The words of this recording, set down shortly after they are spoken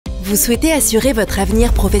Vous souhaitez assurer votre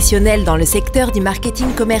avenir professionnel dans le secteur du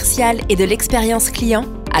marketing commercial et de l'expérience client?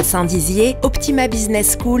 À Saint-Dizier, Optima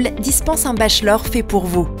Business School dispense un bachelor fait pour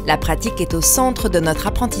vous. La pratique est au centre de notre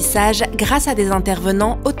apprentissage grâce à des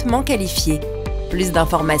intervenants hautement qualifiés. Plus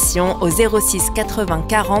d'informations au 06 80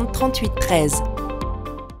 40 38 13.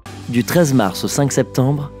 Du 13 mars au 5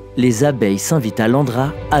 septembre, les abeilles s'invitent à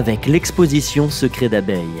l'Andra avec l'exposition Secrets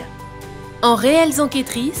d'abeilles. En réelles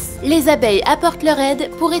enquêtrices, les abeilles apportent leur aide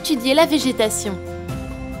pour étudier la végétation.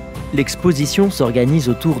 L'exposition s'organise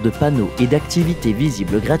autour de panneaux et d'activités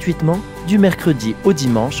visibles gratuitement du mercredi au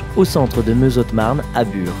dimanche au centre de Meuse Haute-Marne à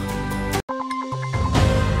Bure.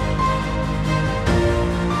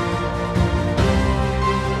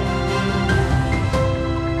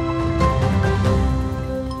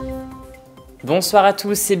 Bonsoir à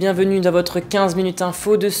tous et bienvenue dans votre 15 minutes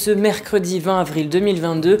info de ce mercredi 20 avril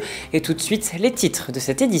 2022 et tout de suite les titres de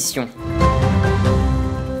cette édition.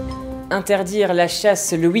 Interdire la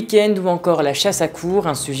chasse le week-end ou encore la chasse à court,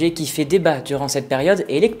 un sujet qui fait débat durant cette période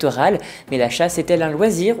électorale, mais la chasse est-elle un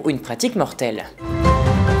loisir ou une pratique mortelle ?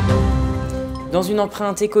 Dans une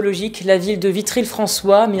empreinte écologique, la ville de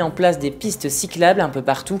Vitry-le-François met en place des pistes cyclables un peu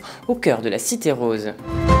partout au cœur de la Cité Rose.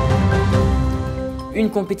 Une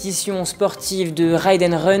compétition sportive de ride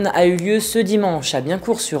and run a eu lieu ce dimanche à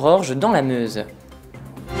Biencourt-sur-Orge dans la Meuse.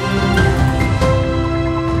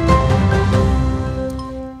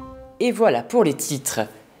 Et voilà pour les titres.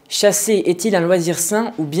 Chasser est-il un loisir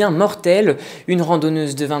sain ou bien mortel? Une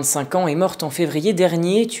randonneuse de 25 ans est morte en février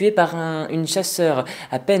dernier, tuée par une chasseur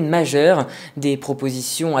à peine majeure. Des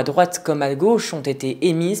propositions à droite comme à gauche ont été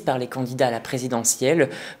émises par les candidats à la présidentielle,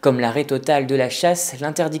 comme l'arrêt total de la chasse,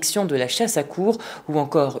 l'interdiction de la chasse à court ou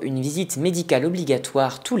encore une visite médicale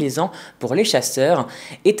obligatoire tous les ans pour les chasseurs.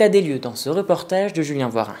 État des lieux dans ce reportage de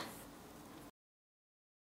Julian Carrey.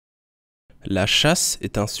 La chasse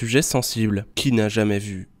est un sujet sensible. Qui n'a jamais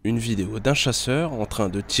vu une vidéo d'un chasseur en train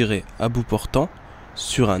de tirer à bout portant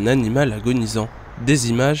sur un animal agonisant? Des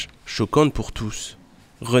images choquantes pour tous.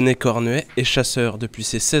 René Cornuet est chasseur depuis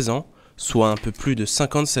ses 16 ans, soit un peu plus de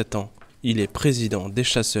 57 ans. Il est président des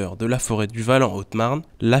chasseurs de la forêt du Val en Haute-Marne.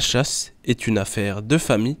 La chasse est une affaire de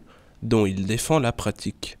famille dont il défend la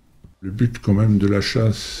pratique. Le but quand même de la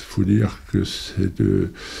chasse, il faut dire que c'est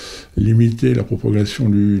de limiter la propagation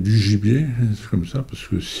du gibier, c'est comme ça, parce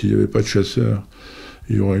que s'il n'y avait pas de chasseurs,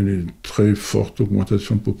 il y aurait une très forte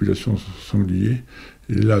augmentation de population sanglier.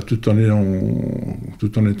 Et là, tout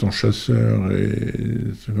en étant chasseur, et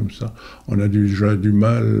c'est comme ça, on a déjà du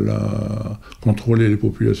mal à contrôler les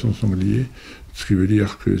populations sangliers. Ce qui veut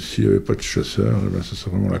dire que s'il n'y avait pas de chasseurs, eh ben, ça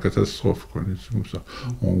serait vraiment la catastrophe, quoi. C'est comme ça.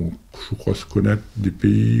 Je crois se connaître des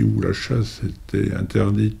pays où la chasse était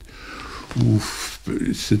interdite, où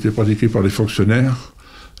c'était pratiqué par les fonctionnaires,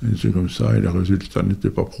 et c'est comme ça, et les résultats n'étaient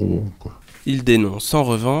pas probants, quoi. Il dénonce en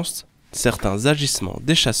revanche certains agissements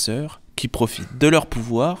des chasseurs qui profitent de leur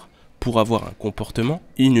pouvoir pour avoir un comportement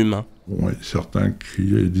inhumain. Bon, certains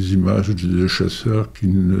créent des images de chasseurs qui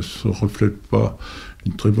ne se reflètent pas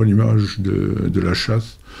une très bonne image de la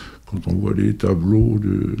chasse. Quand on voit les tableaux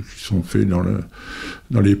qui sont faits dans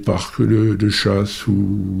les parcs de chasse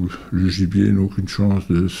où le gibier n'a aucune chance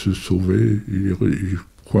de se sauver, il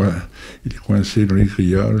est coincé dans les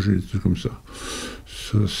grillages et c'est comme ça.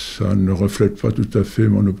 Ça ne reflète pas tout à fait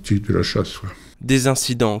mon optique de la chasse, quoi. Des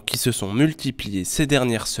incidents qui se sont multipliés ces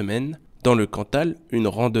dernières semaines. Dans le Cantal, une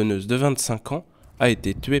randonneuse de 25 ans a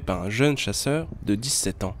été tuée par un jeune chasseur de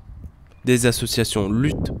 17 ans. Des associations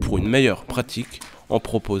luttent pour une meilleure pratique en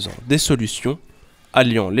proposant des solutions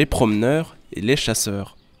alliant les promeneurs et les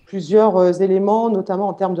chasseurs. Plusieurs éléments, notamment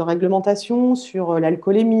en termes de réglementation, sur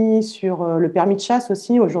l'alcoolémie, sur le permis de chasse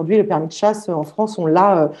aussi. Aujourd'hui, le permis de chasse en France, on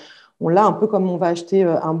l'a un peu comme on va acheter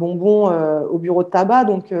un bonbon au bureau de tabac.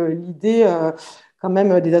 Donc l'idée quand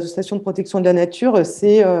même des associations de protection de la nature,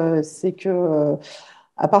 c'est que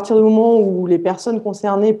à partir du moment où les personnes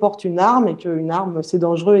concernées portent une arme et qu'une arme c'est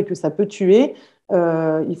dangereux et que ça peut tuer,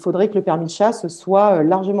 il faudrait que le permis de chasse soit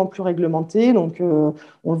largement plus réglementé. Donc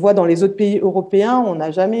on le voit dans les autres pays européens, on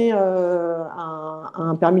n'a jamais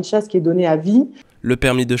un permis de chasse qui est donné à vie. Le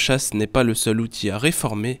permis de chasse n'est pas le seul outil à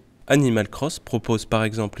réformer. Animal Cross propose par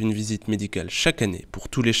exemple une visite médicale chaque année pour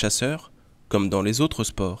tous les chasseurs, comme dans les autres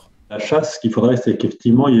sports. La chasse, ce qu'il faudrait, c'est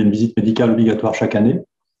qu'effectivement, il y ait une visite médicale obligatoire chaque année.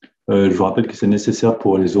 Je vous rappelle que c'est nécessaire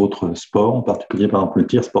pour les autres sports, en particulier par exemple le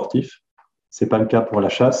tir sportif. Ce n'est pas le cas pour la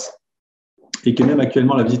chasse. Et que même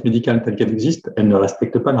actuellement, la visite médicale telle qu'elle existe, elle ne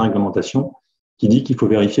respecte pas la réglementation qui dit qu'il faut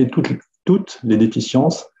vérifier toutes les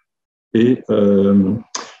déficiences et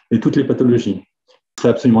toutes les pathologies. Ce qui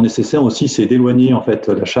serait absolument nécessaire aussi, c'est d'éloigner en fait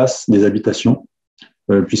la chasse des habitations.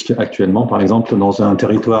 puisqu'actuellement, par exemple, dans un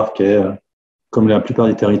territoire qui est, comme la plupart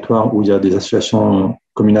des territoires où il y a des associations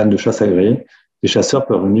communales de chasse agréées, les chasseurs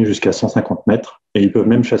peuvent venir jusqu'à 150 mètres et ils peuvent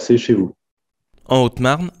même chasser chez vous. En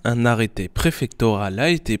Haute-Marne, un arrêté préfectoral a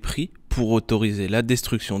été pris pour autoriser la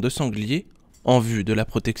destruction de sangliers en vue de la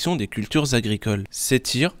protection des cultures agricoles. Ces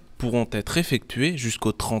tirs pourront être effectués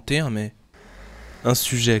jusqu'au 31 mai. Un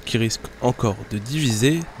sujet qui risque encore de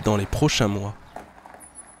diviser dans les prochains mois.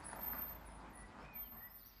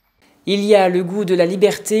 Il y a le goût de la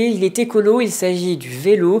liberté, il est écolo, il s'agit du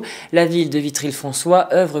vélo. La ville de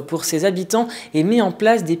Vitry-le-François œuvre pour ses habitants et met en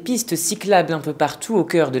place des pistes cyclables un peu partout au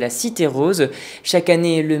cœur de la Cité Rose. Chaque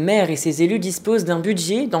année, le maire et ses élus disposent d'un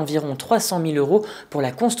budget d'environ 300 000 € pour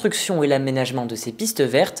la construction et l'aménagement de ces pistes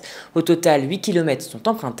vertes. Au total, 8 km sont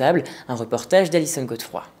empruntables. Un reportage d'Alison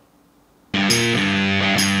Godefroy.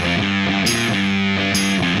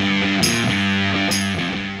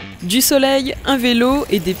 Du soleil, un vélo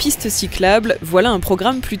et des pistes cyclables, voilà un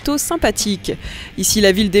programme plutôt sympathique. Ici,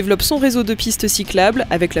 la ville développe son réseau de pistes cyclables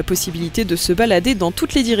avec la possibilité de se balader dans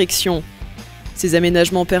toutes les directions. Ces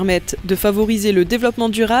aménagements permettent de favoriser le développement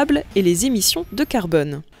durable et les émissions de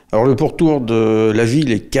carbone. Alors le pourtour de la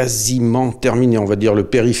ville est quasiment terminé, on va dire le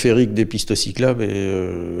périphérique des pistes cyclables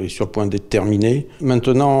est sur le point d'être terminé.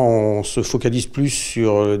 Maintenant on se focalise plus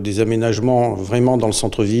sur des aménagements vraiment dans le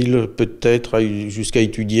centre-ville, peut-être jusqu'à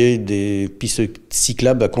étudier des pistes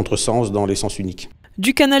cyclables à contresens dans les sens uniques.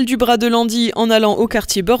 Du canal du Bras de Landy en allant au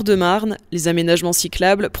quartier Bord-de-Marne, les aménagements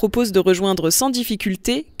cyclables proposent de rejoindre sans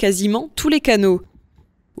difficulté quasiment tous les canaux.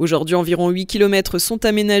 Aujourd'hui, environ 8 km sont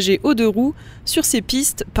aménagés aux deux roues sur ces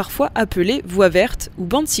pistes, parfois appelées voies vertes ou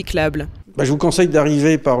bandes cyclables. Je vous conseille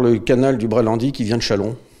d'arriver par le canal du Bras-Landy qui vient de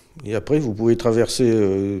Châlons. Et après, vous pouvez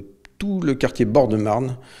traverser tout le quartier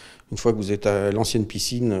Bord-de-Marne, une fois que vous êtes à l'ancienne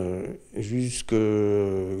piscine,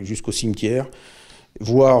 jusqu'au cimetière,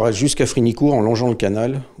 voire jusqu'à Frinicourt en longeant le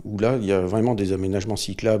canal, où là, il y a vraiment des aménagements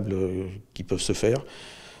cyclables qui peuvent se faire.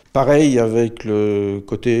 Pareil avec le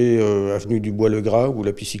côté avenue du Bois-le-Gras où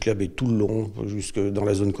la piste cyclable est tout le long jusque dans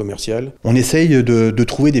la zone commerciale. On essaye de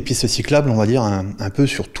trouver des pistes cyclables, on va dire, un peu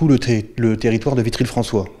sur tout le territoire de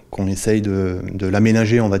Vitry-le-François. Qu'on essaye de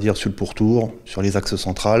l'aménager, on va dire, sur le pourtour, sur les axes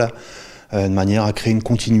centrales, de manière à créer une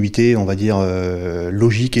continuité, on va dire,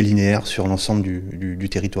 logique et linéaire sur l'ensemble du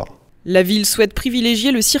territoire. La ville souhaite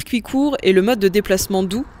privilégier le circuit court et le mode de déplacement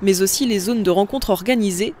doux, mais aussi les zones de rencontres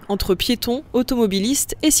organisées entre piétons,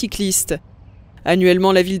 automobilistes et cyclistes.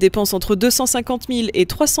 Annuellement, la ville dépense entre 250 000 et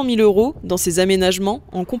 300 000 € dans ces aménagements,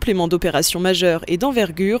 en complément d'opérations majeures et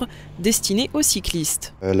d'envergure destinées aux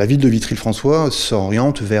cyclistes. La ville de Vitry-le-François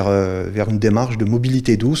s'oriente vers une démarche de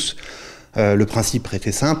mobilité douce. Le principe est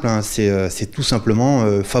très simple, hein, c'est tout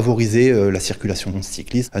simplement favoriser la circulation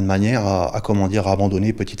cycliste de manière à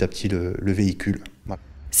abandonner petit à petit le véhicule. Voilà.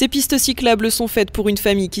 Ces pistes cyclables sont faites pour une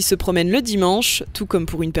famille qui se promène le dimanche, tout comme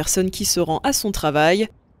pour une personne qui se rend à son travail.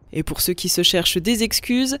 Et pour ceux qui se cherchent des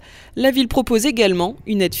excuses, la ville propose également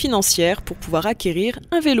une aide financière pour pouvoir acquérir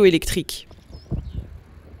un vélo électrique.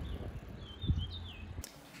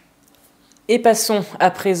 Et passons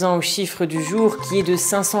à présent au chiffre du jour qui est de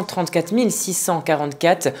 534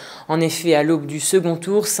 644. En effet, à l'aube du second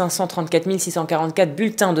tour, 534 644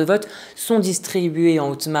 bulletins de vote sont distribués en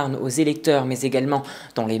Haute-Marne aux électeurs, mais également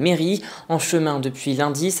dans les mairies. En chemin depuis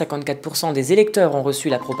lundi, 54% des électeurs ont reçu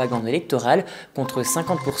la propagande électorale contre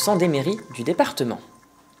 50% des mairies du département.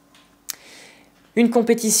 Une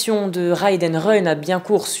compétition de ride and run à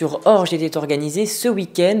Biencourt sur Orge était organisée ce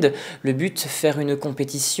week-end. Le but, faire une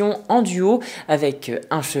compétition en duo avec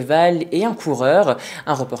un cheval et un coureur.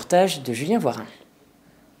 Un reportage de Julian Carrey.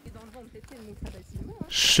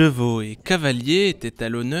 Chevaux et cavaliers étaient à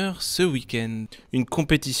l'honneur ce week-end. Une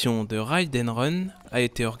compétition de ride and run a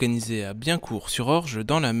été organisée à Biencourt sur Orge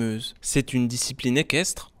dans la Meuse. C'est une discipline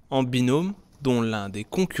équestre en binôme dont l'un des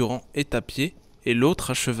concurrents est à pied et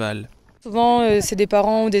l'autre à cheval. Souvent, c'est des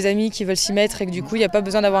parents ou des amis qui veulent s'y mettre et que du coup, il n'y a pas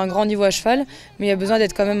besoin d'avoir un grand niveau à cheval, mais il y a besoin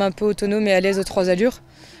d'être quand même un peu autonome et à l'aise aux 3 allures.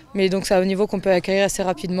 Mais donc, c'est un niveau qu'on peut acquérir assez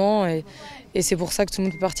rapidement et c'est pour ça que tout le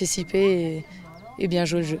monde peut participer et bien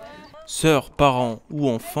jouer le jeu. Sœurs, parents ou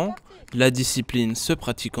enfants, la discipline se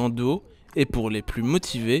pratique en duo et pour les plus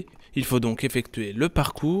motivés, il faut donc effectuer le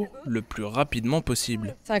parcours le plus rapidement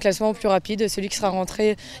possible. C'est un classement plus rapide, celui qui sera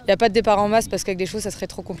rentré, il n'y a pas de départ en masse parce qu'avec des chevaux ça serait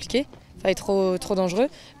trop compliqué, ça va être trop dangereux.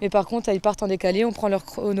 Mais par contre ils partent en décalé, on prend leur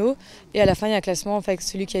chrono et à la fin il y a un classement avec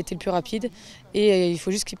celui qui a été le plus rapide. Et il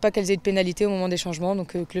faut juste pas qu'elles aient de pénalité au moment des changements,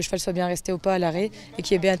 donc que le cheval soit bien resté au pas à l'arrêt et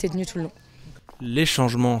qu'il ait bien été tenu tout le long. Les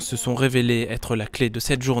changements se sont révélés être la clé de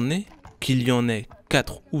cette journée, qu'il y en ait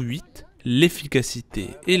 4 ou 8. L'efficacité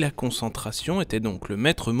et la concentration étaient donc le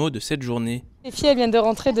maître mot de cette journée. Les filles elles viennent de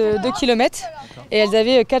rentrer de 2 km et elles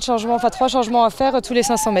avaient 3 changements à faire tous les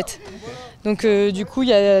 500 mètres. Donc du coup, il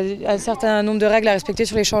y a un certain nombre de règles à respecter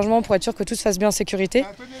sur les changements pour être sûr que tout se fasse bien en sécurité.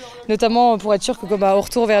 Notamment pour être sûr que au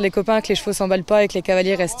retour vers les copains, que les chevaux ne s'emballent pas et que les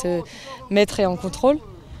cavaliers restent maîtres et en contrôle.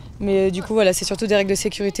 Mais du coup, voilà, c'est surtout des règles de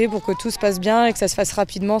sécurité pour que tout se passe bien et que ça se fasse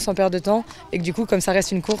rapidement sans perdre de temps. Et que du coup, comme ça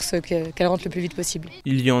reste une course, qu'elle rentre le plus vite possible.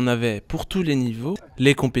 Il y en avait pour tous les niveaux.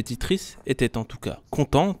 Les compétitrices étaient en tout cas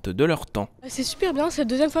contentes de leur temps. C'est super bien, c'est la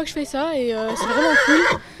deuxième fois que je fais ça et c'est vraiment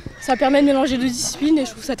cool. Ça permet de mélanger deux disciplines et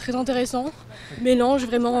je trouve ça très intéressant. Mélange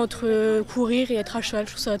vraiment entre courir et être à cheval,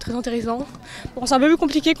 je trouve ça très intéressant. Bon, c'est un peu plus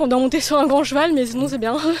compliqué qu'on doit monter sur un grand cheval, mais sinon c'est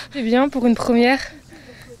bien. C'est bien pour une première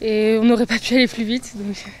et on n'aurait pas pu aller plus vite,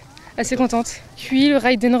 donc assez contente. Puis le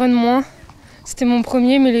ride and run moins, c'était mon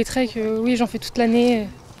premier, mais les treks, oui, j'en fais toute l'année.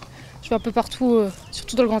 Je vais un peu partout,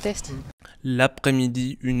 surtout dans le Grand Est.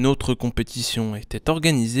 L'après-midi, une autre compétition était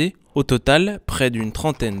organisée. Au total, près d'une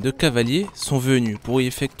trentaine de cavaliers sont venus pour y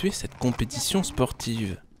effectuer cette compétition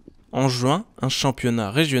sportive. En juin, un championnat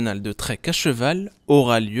régional de trek à cheval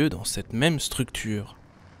aura lieu dans cette même structure.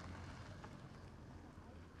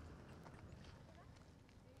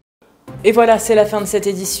 Et voilà, c'est la fin de cette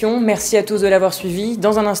édition. Merci à tous de l'avoir suivi.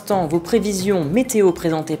 Dans un instant, vos prévisions météo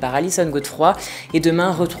présentées par Alison Godefroy. Et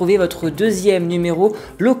demain, retrouvez votre deuxième numéro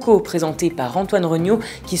locaux présenté par Antoine Regnault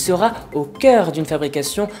qui sera au cœur d'une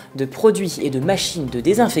fabrication de produits et de machines de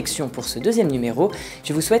désinfection pour ce deuxième numéro.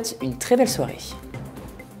 Je vous souhaite une très belle soirée.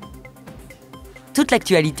 Toute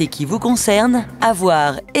l'actualité qui vous concerne, à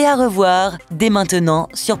voir et à revoir dès maintenant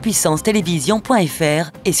sur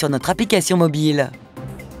puissancetélévision.fr et sur notre application mobile.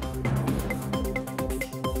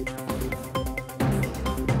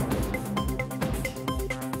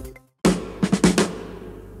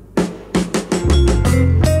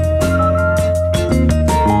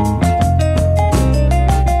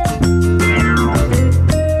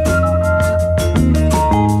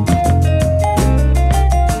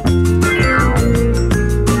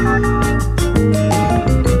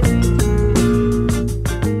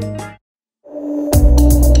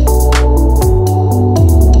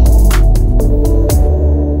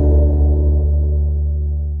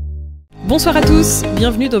 Bonsoir à tous,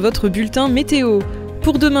 bienvenue dans votre bulletin météo.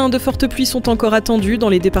 Pour demain, de fortes pluies sont encore attendues dans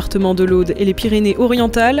les départements de l'Aude et les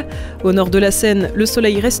Pyrénées-Orientales. Au nord de la Seine, le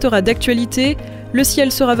soleil restera d'actualité. Le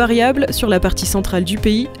ciel sera variable sur la partie centrale du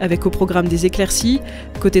pays, avec au programme des éclaircies.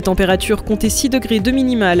 Côté température, comptez 6 degrés de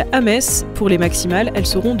minimale à Metz. Pour les maximales, elles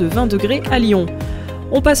seront de 20 degrés à Lyon.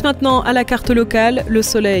 On passe maintenant à la carte locale. Le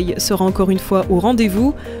soleil sera encore une fois au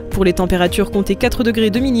rendez-vous. Pour les températures, comptez 4 degrés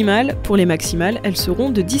de minimale. Pour les maximales, elles seront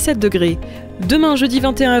de 17 degrés. Demain, jeudi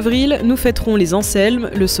 21 avril, nous fêterons les Anselmes.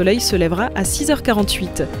 Le soleil se lèvera à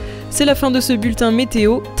 6h48. C'est la fin de ce bulletin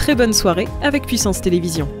météo. Très bonne soirée avec Puissance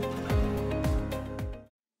Télévision.